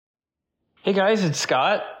Hey guys, it's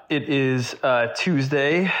Scott. It is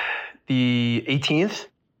Tuesday, the 18th,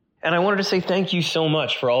 and I wanted to say thank you so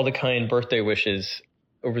much for all the kind birthday wishes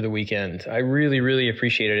over the weekend. I really, really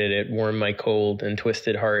appreciated it. It warmed my cold and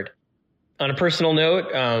twisted heart. On a personal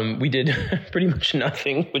note, we did pretty much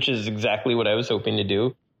nothing, which is exactly what I was hoping to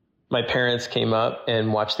do. My parents came up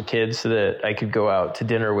and watched the kids so that I could go out to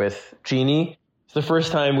dinner with Jeannie. It's the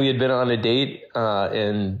first time we had been on a date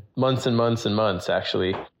in months and months and months,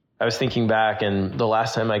 actually. I was thinking back, and the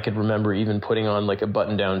last time I could remember even putting on like a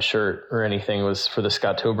button-down shirt or anything was for the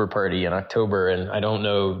Scottober party in October, and I don't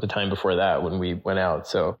know the time before that when we went out.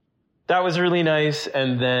 So that was really nice.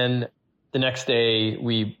 And then the next day,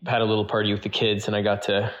 we had a little party with the kids, and I got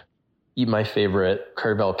to eat my favorite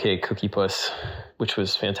Carvel cake, Cookie Puss, which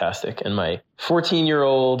was fantastic. And my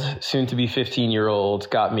 14-year-old, soon-to-be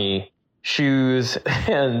 15-year-old, got me shoes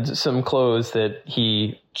and some clothes that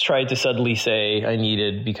he tried to subtly say I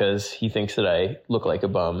needed because he thinks that I look like a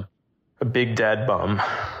bum, a big dad bum.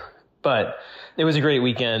 But it was a great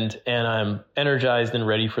weekend, and I'm energized and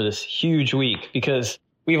ready for this huge week because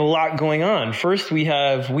we have a lot going on. First, we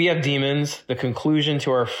have Demons. The conclusion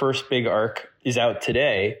to our first big arc is out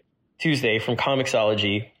today, Tuesday, from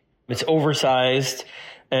Comixology. It's oversized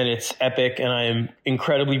and it's epic, and I am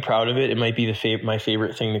incredibly proud of it. It might be my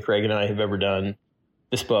favorite thing that Greg and I have ever done,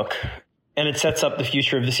 this book. And it sets up the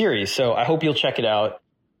future of the series. So I hope you'll check it out.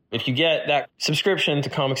 If you get that subscription to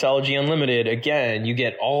Comixology Unlimited, again, you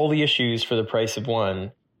get all the issues for the price of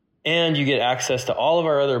one. And you get access to all of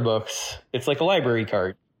our other books. It's like a library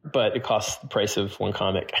card, but it costs the price of one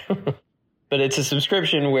comic. But it's a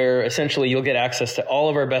subscription where essentially you'll get access to all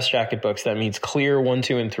of our Best Jacket books. That means Clear 1,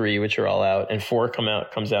 2, and 3, which are all out, and 4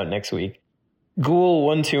 comes out next week. Ghoul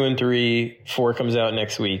 1, 2, and 3, 4 comes out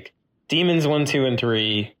next week. Demons 1, 2, and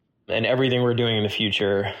 3, and everything we're doing in the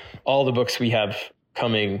future. All the books we have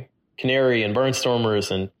coming, Canary and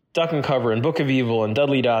Barnstormers and Duck and Cover and Book of Evil and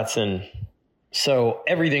Dudley Dotson. So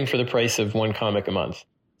everything for the price of one comic a month.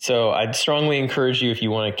 So I'd strongly encourage you, if you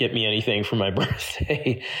want to get me anything for my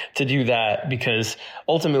birthday, to do that, because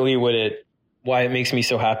ultimately why it makes me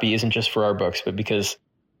so happy isn't just for our books, but because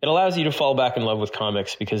it allows you to fall back in love with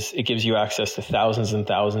comics, because it gives you access to thousands and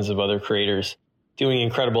thousands of other creators doing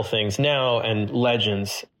incredible things now and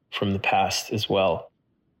legends from the past as well.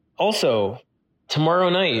 Also, tomorrow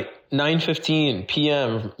night, 9:15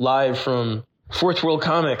 p.m., live from Fourth World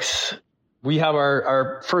Comics, we have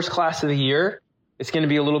our first class of the year. It's going to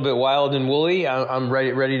be a little bit wild and woolly. I'm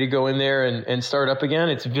ready to go in there and start up again.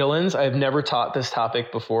 It's villains. I've never taught this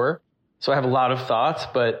topic before, so I have a lot of thoughts,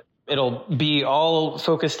 but it'll be all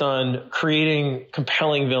focused on creating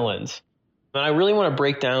compelling villains. And I really want to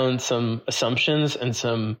break down some assumptions and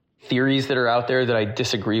some theories that are out there that I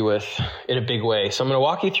disagree with in a big way. So I'm going to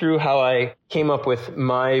walk you through how I came up with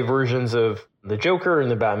my versions of the Joker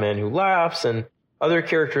and the Batman Who Laughs and other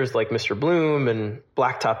characters like Mr. Bloom and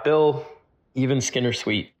Blacktop Bill, even Skinner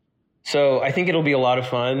Sweet. So I think it'll be a lot of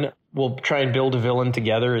fun. We'll try and build a villain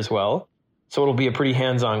together as well. So it'll be a pretty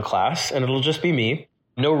hands-on class, and it'll just be me.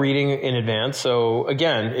 No reading in advance. So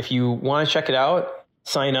again, if you want to check it out,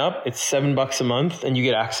 sign up. It's $7 a month, and you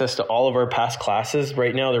get access to all of our past classes.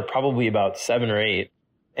 Right now, they're probably about 7 or 8,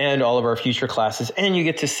 and all of our future classes. And you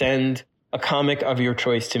get to send a comic of your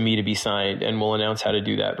choice to me to be signed, and we'll announce how to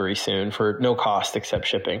do that very soon for no cost except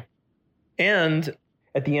shipping. And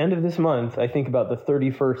at the end of this month, I think about the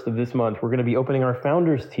 31st of this month, we're going to be opening our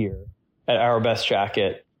Founders tier at Our Best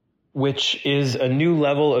Jacket, which is a new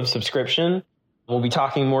level of subscription. We'll be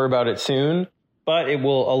talking more about it soon, but it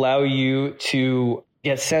will allow you to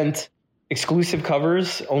get sent exclusive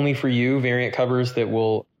covers only for you, variant covers that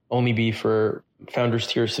will only be for Founders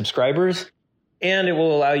tier subscribers. And it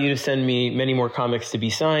will allow you to send me many more comics to be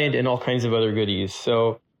signed and all kinds of other goodies.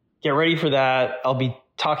 So get ready for that. I'll be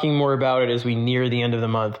talking more about it as we near the end of the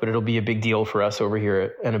month, but it'll be a big deal for us over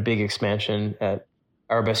here and a big expansion at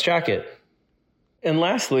Our Best Jacket. And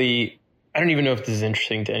lastly, I don't even know if this is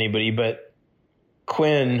interesting to anybody, but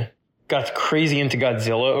Quinn got crazy into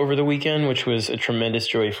Godzilla over the weekend, which was a tremendous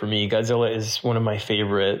joy for me. Godzilla is one of my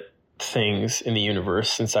favorite things in the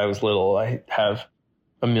universe since I was little. I have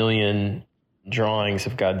a million drawings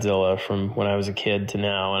of Godzilla from when I was a kid to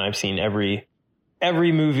now, and I've seen every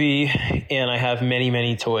movie, and I have many,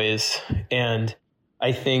 many toys. And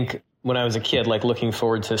I think when I was a kid, like looking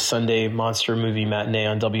forward to Sunday monster movie matinee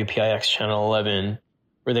on WPIX Channel 11,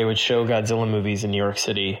 where they would show Godzilla movies in New York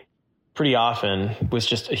City pretty often, was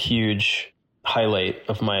just a huge highlight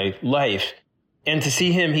of my life. And to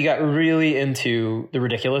see him, he got really into the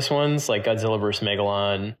ridiculous ones, like Godzilla vs.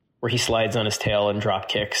 Megalon, where he slides on his tail and drop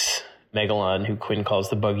kicks Megalon, who Quinn calls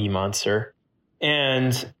the buggy monster.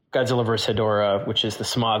 And Godzilla vs. Hedorah, which is the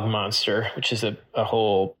smog monster, which is a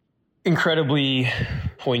whole incredibly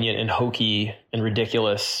poignant and hokey and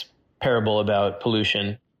ridiculous parable about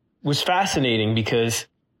pollution, was fascinating because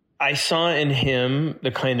I saw in him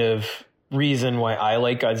the kind of reason why I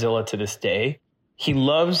like Godzilla to this day. He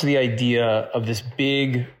loves the idea of this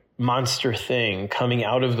big monster thing coming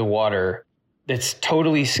out of the water that's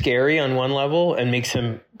totally scary on one level and makes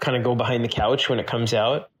him kind of go behind the couch when it comes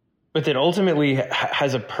out, but that ultimately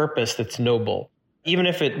has a purpose that's noble. Even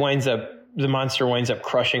if the monster winds up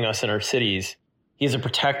crushing us in our cities, he's a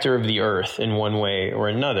protector of the earth in one way or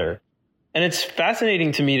another. And it's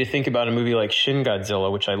fascinating to me to think about a movie like Shin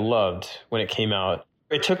Godzilla, which I loved when it came out.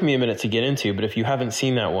 It took me a minute to get into, but if you haven't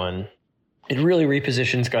seen that one, it really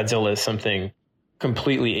repositions Godzilla as something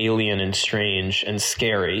completely alien and strange and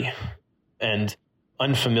scary and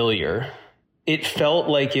unfamiliar. It felt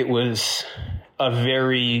like it was a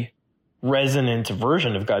very resonant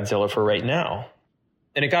version of Godzilla for right now.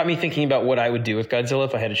 And it got me thinking about what I would do with Godzilla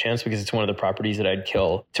if I had a chance, because it's one of the properties that I'd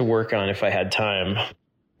kill to work on if I had time.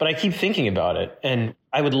 But I keep thinking about it, and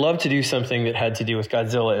I would love to do something that had to do with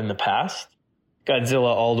Godzilla in the past, Godzilla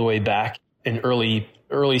all the way back in early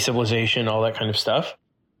civilization, all that kind of stuff.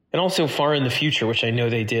 And also far in the future, which I know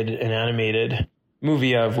they did an animated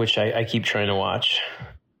movie of, which I keep trying to watch.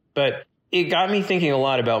 But it got me thinking a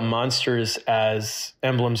lot about monsters as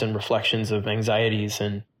emblems and reflections of anxieties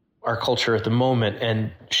in our culture at the moment.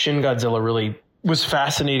 And Shin Godzilla really was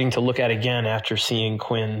fascinating to look at again after seeing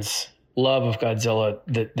Quinn's love of Godzilla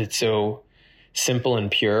that's so simple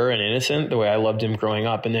and pure and innocent, the way I loved him growing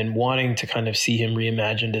up, and then wanting to kind of see him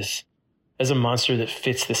reimagined as a monster that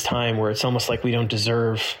fits this time where it's almost like we don't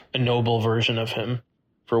deserve a noble version of him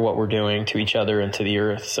for what we're doing to each other and to the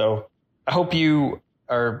earth. So I hope you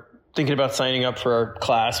are thinking about signing up for our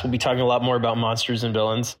class. We'll be talking a lot more about monsters and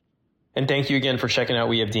villains. And thank you again for checking out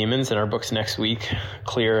We Have Demons and our books next week,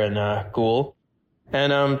 Clear and Ghoul.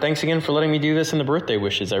 And thanks again for letting me do this in the birthday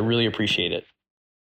wishes. I really appreciate it.